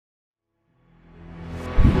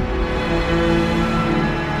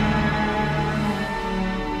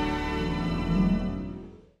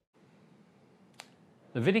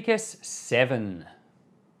Leviticus 7.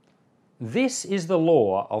 This is the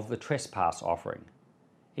law of the trespass offering.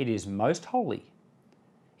 It is most holy.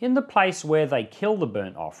 In the place where they kill the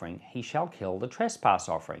burnt offering, he shall kill the trespass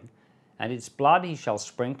offering, and its blood he shall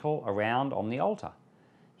sprinkle around on the altar.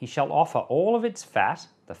 He shall offer all of its fat,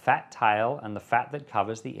 the fat tail and the fat that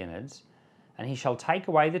covers the innards, and he shall take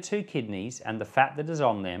away the 2 kidneys and the fat that is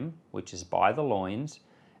on them, which is by the loins,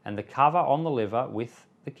 and the cover on the liver with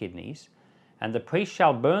the kidneys. And the priest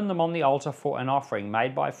shall burn them on the altar for an offering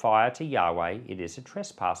made by fire to Yahweh. It is a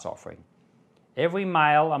trespass offering. Every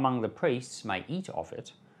male among the priests may eat of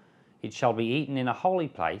it. It shall be eaten in a holy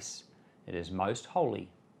place. It is most holy.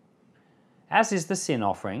 As is the sin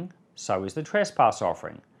offering, so is the trespass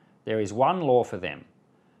offering. There is one law for them.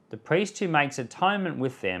 The priest who makes atonement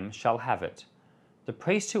with them shall have it. The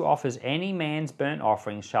priest who offers any man's burnt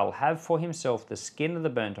offering shall have for himself the skin of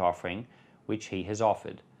the burnt offering which he has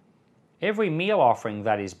offered. Every meal offering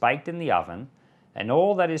that is baked in the oven, and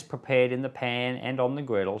all that is prepared in the pan and on the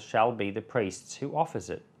griddle, shall be the priest's who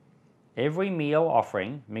offers it. Every meal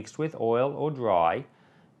offering, mixed with oil or dry,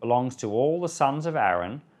 belongs to all the sons of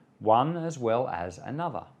Aaron, one as well as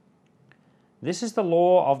another. This is the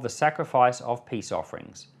law of the sacrifice of peace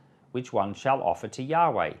offerings, which one shall offer to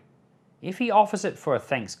Yahweh. If he offers it for a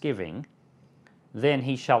thanksgiving, then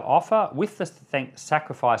he shall offer with the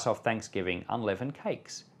sacrifice of thanksgiving unleavened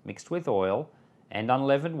cakes, mixed with oil, and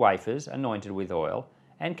unleavened wafers anointed with oil,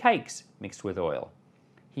 and cakes mixed with oil.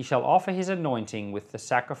 He shall offer his anointing with the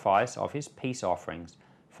sacrifice of his peace offerings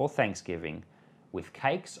for thanksgiving, with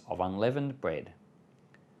cakes of unleavened bread.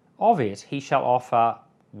 Of it he shall offer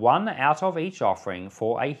one out of each offering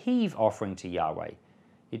for a heave offering to Yahweh.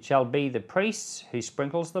 It shall be the priest's who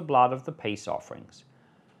sprinkles the blood of the peace offerings.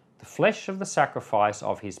 The flesh of the sacrifice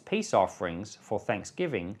of his peace offerings for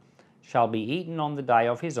thanksgiving shall be eaten on the day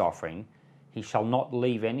of his offering. He shall not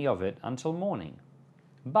leave any of it until morning.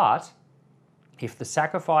 But if the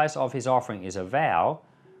sacrifice of his offering is a vow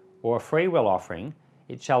or a freewill offering,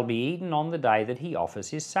 it shall be eaten on the day that he offers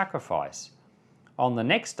his sacrifice. On the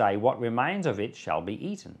next day what remains of it shall be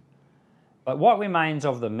eaten. But what remains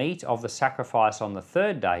of the meat of the sacrifice on the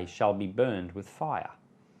 3rd day shall be burned with fire.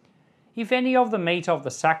 If any of the meat of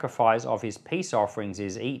the sacrifice of his peace offerings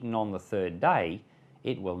is eaten on the 3rd day,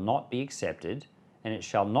 it will not be accepted, and it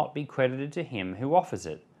shall not be credited to him who offers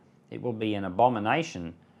it. It will be an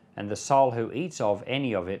abomination, and the soul who eats of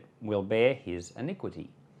any of it will bear his iniquity.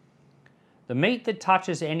 The meat that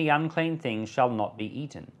touches any unclean thing shall not be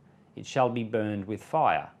eaten. It shall be burned with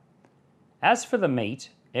fire. As for the meat,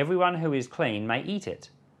 everyone who is clean may eat it.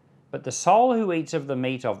 But the soul who eats of the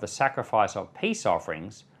meat of the sacrifice of peace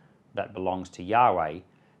offerings, that belongs to Yahweh,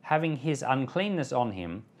 having his uncleanness on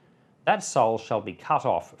him, that soul shall be cut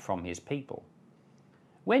off from his people.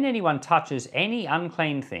 When anyone touches any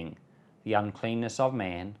unclean thing, the uncleanness of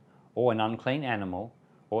man, or an unclean animal,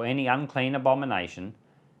 or any unclean abomination,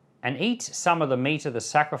 and eats some of the meat of the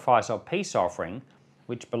sacrifice of peace offering,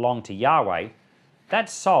 which belong to Yahweh, that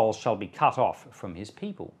soul shall be cut off from his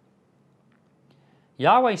people.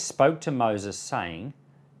 Yahweh spoke to Moses, saying,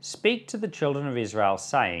 Speak to the children of Israel,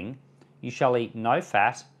 saying, You shall eat no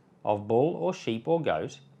fat of bull or sheep or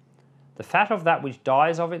goat, the fat of that which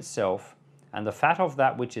dies of itself, and the fat of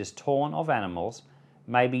that which is torn of animals,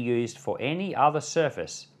 may be used for any other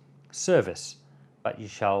service, but you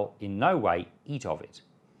shall in no way eat of it.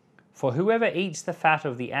 For whoever eats the fat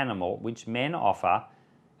of the animal which men offer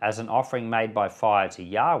as an offering made by fire to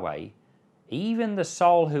Yahweh, even the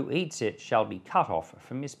soul who eats it shall be cut off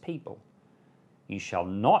from his people. You shall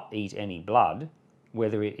not eat any blood,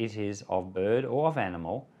 whether it is of bird or of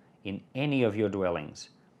animal, in any of your dwellings.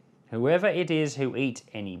 Whoever it is who eats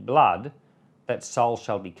any blood, that soul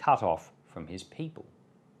shall be cut off from his people.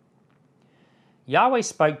 Yahweh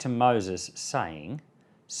spoke to Moses, saying,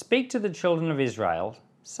 Speak to the children of Israel,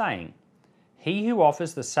 saying, He who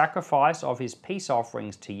offers the sacrifice of his peace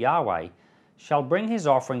offerings to Yahweh shall bring his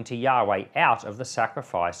offering to Yahweh out of the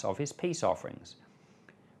sacrifice of his peace offerings.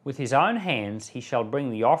 With his own hands he shall bring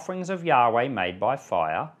the offerings of Yahweh made by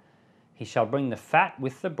fire. He shall bring the fat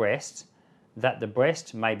with the breast, that the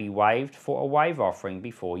breast may be waved for a wave offering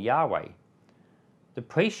before Yahweh. The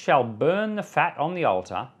priest shall burn the fat on the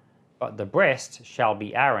altar, but the breast shall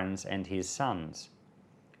be Aaron's and his sons'.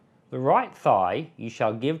 The right thigh you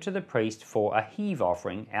shall give to the priest for a heave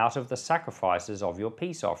offering out of the sacrifices of your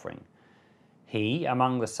peace offering. He,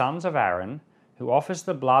 among the sons of Aaron, who offers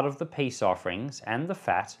the blood of the peace offerings and the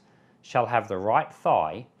fat, shall have the right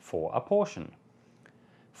thigh for a portion.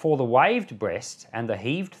 For the waved breast and the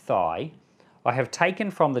heaved thigh I have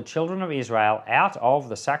taken from the children of Israel out of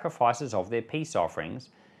the sacrifices of their peace offerings,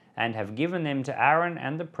 and have given them to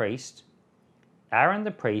Aaron the priest,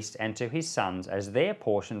 and to his sons as their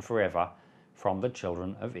portion forever from the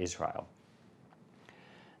children of Israel.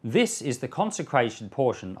 This is the consecration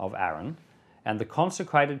portion of Aaron, and the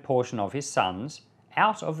consecrated portion of his sons,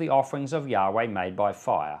 out of the offerings of Yahweh made by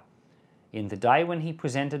fire, in the day when he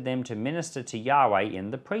presented them to minister to Yahweh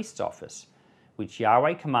in the priest's office, which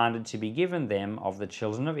Yahweh commanded to be given them of the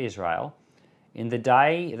children of Israel, in the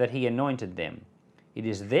day that he anointed them. It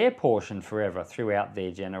is their portion forever throughout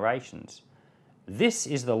their generations. This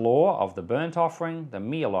is the law of the burnt offering, the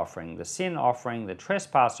meal offering, the sin offering, the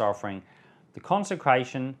trespass offering, the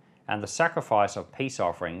consecration, and the sacrifice of peace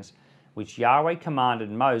offerings, which Yahweh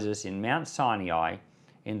commanded Moses in Mount Sinai,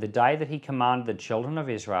 in the day that he commanded the children of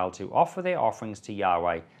Israel to offer their offerings to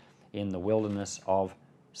Yahweh in the wilderness of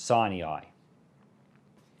Sinai.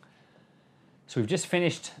 So we've just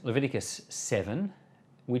finished Leviticus 7,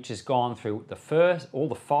 which has gone through all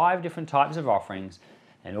the 5 different types of offerings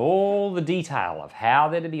and all the detail of how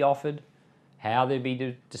they're to be offered, how they're to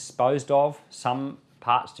be disposed of, some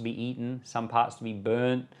parts to be eaten, some parts to be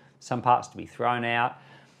burnt, some parts to be thrown out,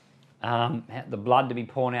 the blood to be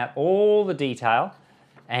poured out, all the detail.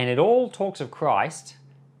 And it all talks of Christ,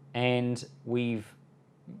 and we've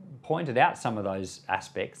pointed out some of those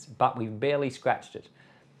aspects, but we've barely scratched it.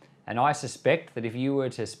 And I suspect that if you were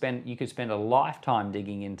to you could spend a lifetime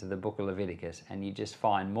digging into the book of Leviticus, and you just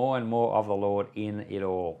find more and more of the Lord in it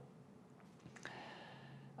all.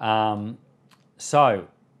 So,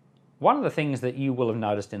 one of the things that you will have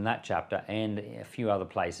noticed in that chapter and a few other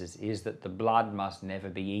places is that the blood must never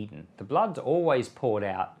be eaten. The blood's always poured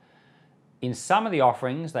out. In some of the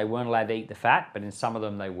offerings, they weren't allowed to eat the fat, but in some of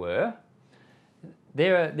them they were.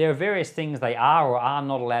 There are various things they are or are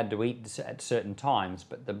not allowed to eat at certain times,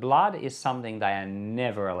 but the blood is something they are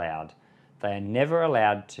never allowed. They are never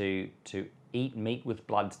allowed to eat meat with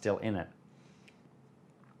blood still in it.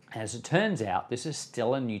 As it turns out, this is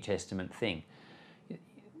still a New Testament thing.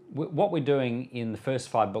 What we're doing in the first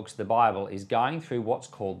 5 books of the Bible is going through what's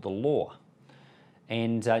called the law.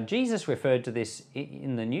 And Jesus referred to this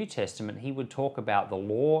in the New Testament. He would talk about the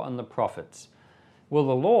law and the prophets. Well,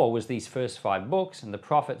 the law was these first 5 books, and the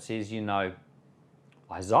prophets is,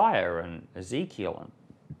 Isaiah and Ezekiel and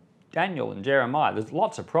Daniel and Jeremiah. There's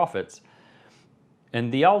lots of prophets.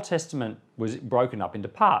 And the Old Testament was broken up into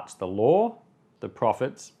parts: the law, the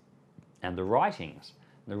prophets, and the writings.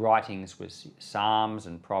 The writings was Psalms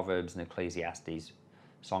and Proverbs and Ecclesiastes,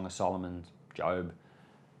 Song of Solomon, Job,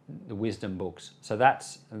 the wisdom books. So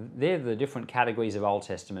they're the different categories of Old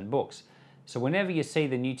Testament books. So whenever you see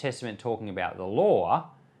the New Testament talking about the law,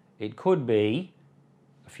 it could be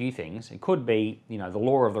a few things. It could be, the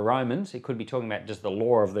law of the Romans. It could be talking about just the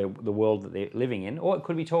law of the world that they're living in. Or it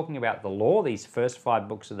could be talking about the law, these first 5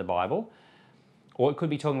 books of the Bible. Or it could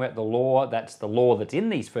be talking about the law that's in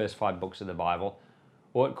these first 5 books of the Bible.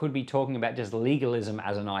 Or it could be talking about just legalism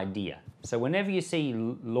as an idea. So whenever you see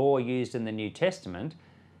law used in the New Testament,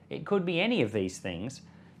 it could be any of these things.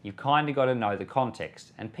 You've kind of got to know the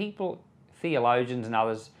context. And people, theologians and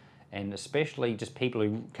others, and especially just people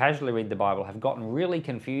who casually read the Bible, have gotten really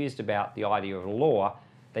confused about the idea of law.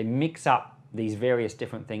 They mix up these various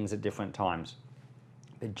different things at different times.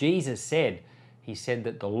 But Jesus said, he said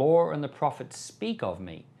that the law and the prophets speak of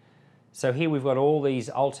me. So here we've got all these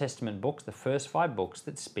Old Testament books, the first 5 books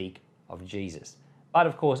that speak of Jesus. But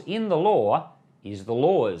of course, in the law is the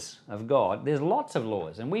laws of God. There's lots of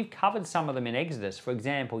laws, and we've covered some of them in Exodus. For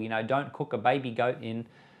example, don't cook a baby goat in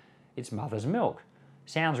its mother's milk.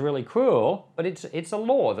 Sounds really cruel, but it's a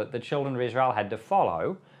law that the children of Israel had to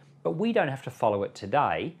follow, but we don't have to follow it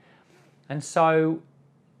today. And so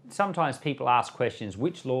sometimes people ask questions,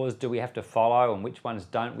 which laws do we have to follow and which ones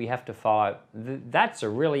don't we have to follow? That's a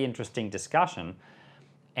really interesting discussion.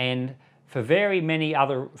 And for very many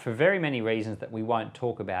reasons that we won't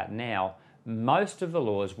talk about now, most of the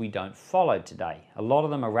laws we don't follow today. A lot of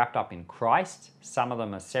them are wrapped up in Christ. Some of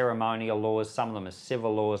them are ceremonial laws. Some of them are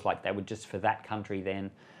civil laws, like they were just for that country then.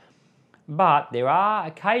 But there are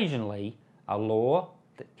occasionally a law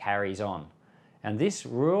that carries on. And this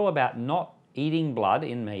rule about not eating blood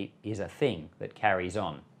in meat is a thing that carries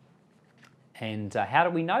on. And how do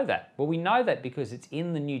we know that? Well, we know that because it's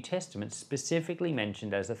in the New Testament specifically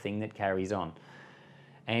mentioned as a thing that carries on.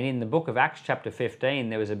 And in the book of Acts chapter 15,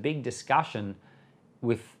 there was a big discussion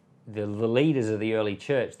with the leaders of the early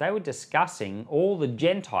church. They were discussing all the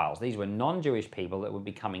Gentiles. These were non-Jewish people that were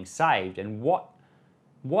becoming saved, and what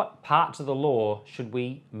parts of the law should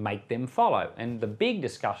we make them follow? And the big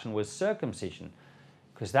discussion was circumcision,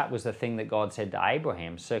 because that was the thing that God said to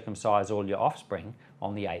Abraham, circumcise all your offspring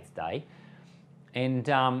on the 8th day. And,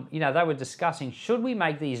 they were discussing, should we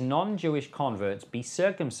make these non-Jewish converts be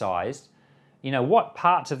circumcised? What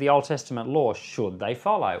parts of the Old Testament law should they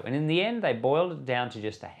follow? And in the end, they boiled it down to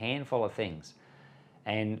just a handful of things.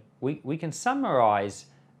 And we can summarize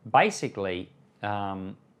basically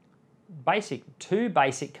two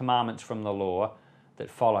basic commandments from the law that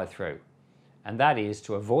follow through. And that is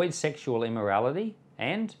to avoid sexual immorality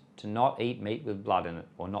and to not eat meat with blood in it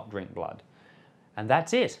or not drink blood. And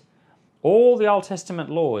that's it. All the Old Testament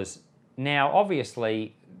laws. Now,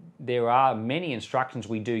 obviously, there are many instructions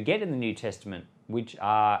we do get in the New Testament which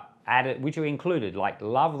are included, like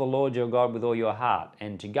love the Lord your God with all your heart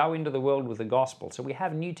and to go into the world with the gospel. So we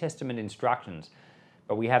have New Testament instructions,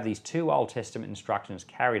 but we have these two Old Testament instructions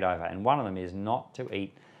carried over, and one of them is not to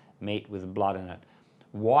eat meat with blood in it.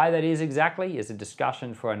 Why that is exactly is a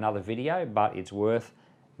discussion for another video, but it's worth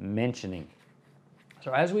mentioning.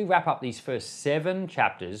 So as we wrap up these first 7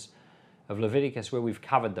 chapters of Leviticus, where we've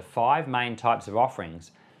covered the 5 main types of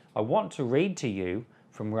offerings, I want to read to you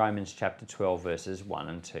from Romans chapter 12, verses 1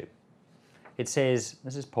 and 2. It says,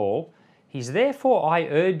 this is Paul, "He's therefore I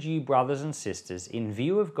urge you, brothers and sisters, in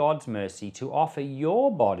view of God's mercy, to offer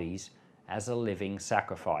your bodies as a living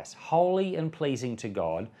sacrifice, holy and pleasing to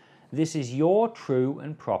God. This is your true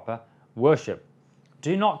and proper worship.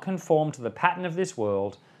 Do not conform to the pattern of this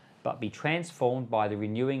world, but be transformed by the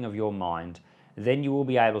renewing of your mind. Then you will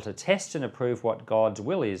be able to test and approve what God's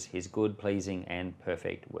will is, his good, pleasing, and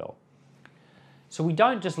perfect will." So we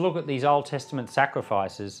don't just look at these Old Testament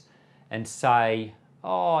sacrifices and say,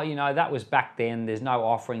 oh, that was back then, there's no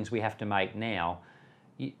offerings we have to make now.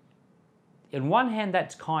 On one hand,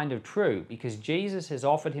 that's kind of true, because Jesus has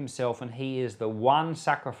offered himself and he is the one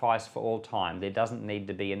sacrifice for all time. There doesn't need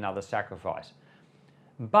to be another sacrifice.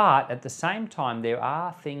 But at the same time, there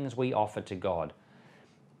are things we offer to God.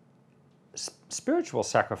 Spiritual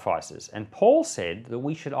sacrifices. And Paul said that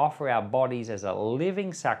we should offer our bodies as a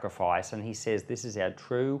living sacrifice, and he says this is our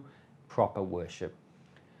true, proper worship.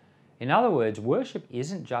 In other words, worship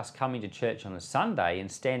isn't just coming to church on a Sunday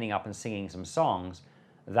and standing up and singing some songs.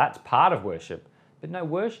 That's part of worship. But no,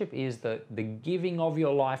 worship is the giving of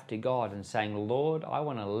your life to God and saying, Lord, I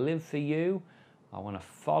want to live for you. I want to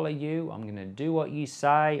follow you. I'm going to do what you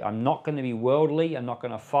say. I'm not going to be worldly. I'm not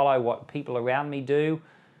going to follow what people around me do.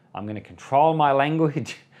 I'm going to control my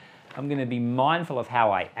language. I'm going to be mindful of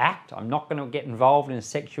how I act. I'm not going to get involved in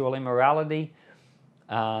sexual immorality.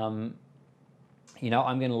 I'm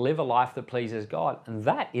going to live a life that pleases God. And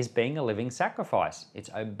that is being a living sacrifice. It's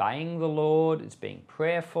obeying the Lord. It's being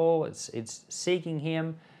prayerful. It's seeking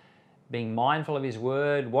him, being mindful of his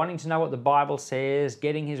word, wanting to know what the Bible says,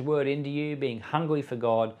 getting his word into you, being hungry for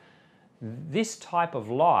God. This type of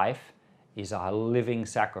life is a living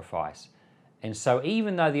sacrifice. And so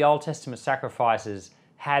even though the Old Testament sacrifices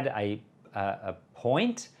had a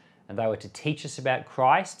point, and they were to teach us about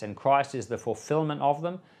Christ, and Christ is the fulfillment of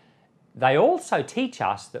them, they also teach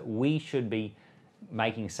us that we should be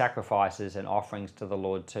making sacrifices and offerings to the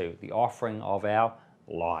Lord too, the offering of our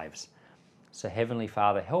lives. So Heavenly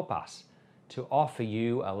Father, help us to offer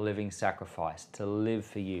you a living sacrifice, to live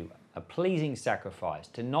for you, a pleasing sacrifice,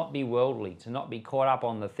 to not be worldly, to not be caught up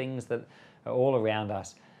on the things that are all around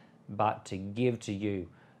us, but to give to you,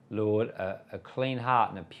 Lord, a clean heart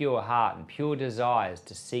and a pure heart and pure desires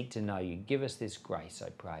to seek to know you. Give us this grace, I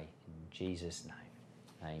pray, in Jesus' name.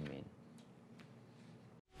 Amen.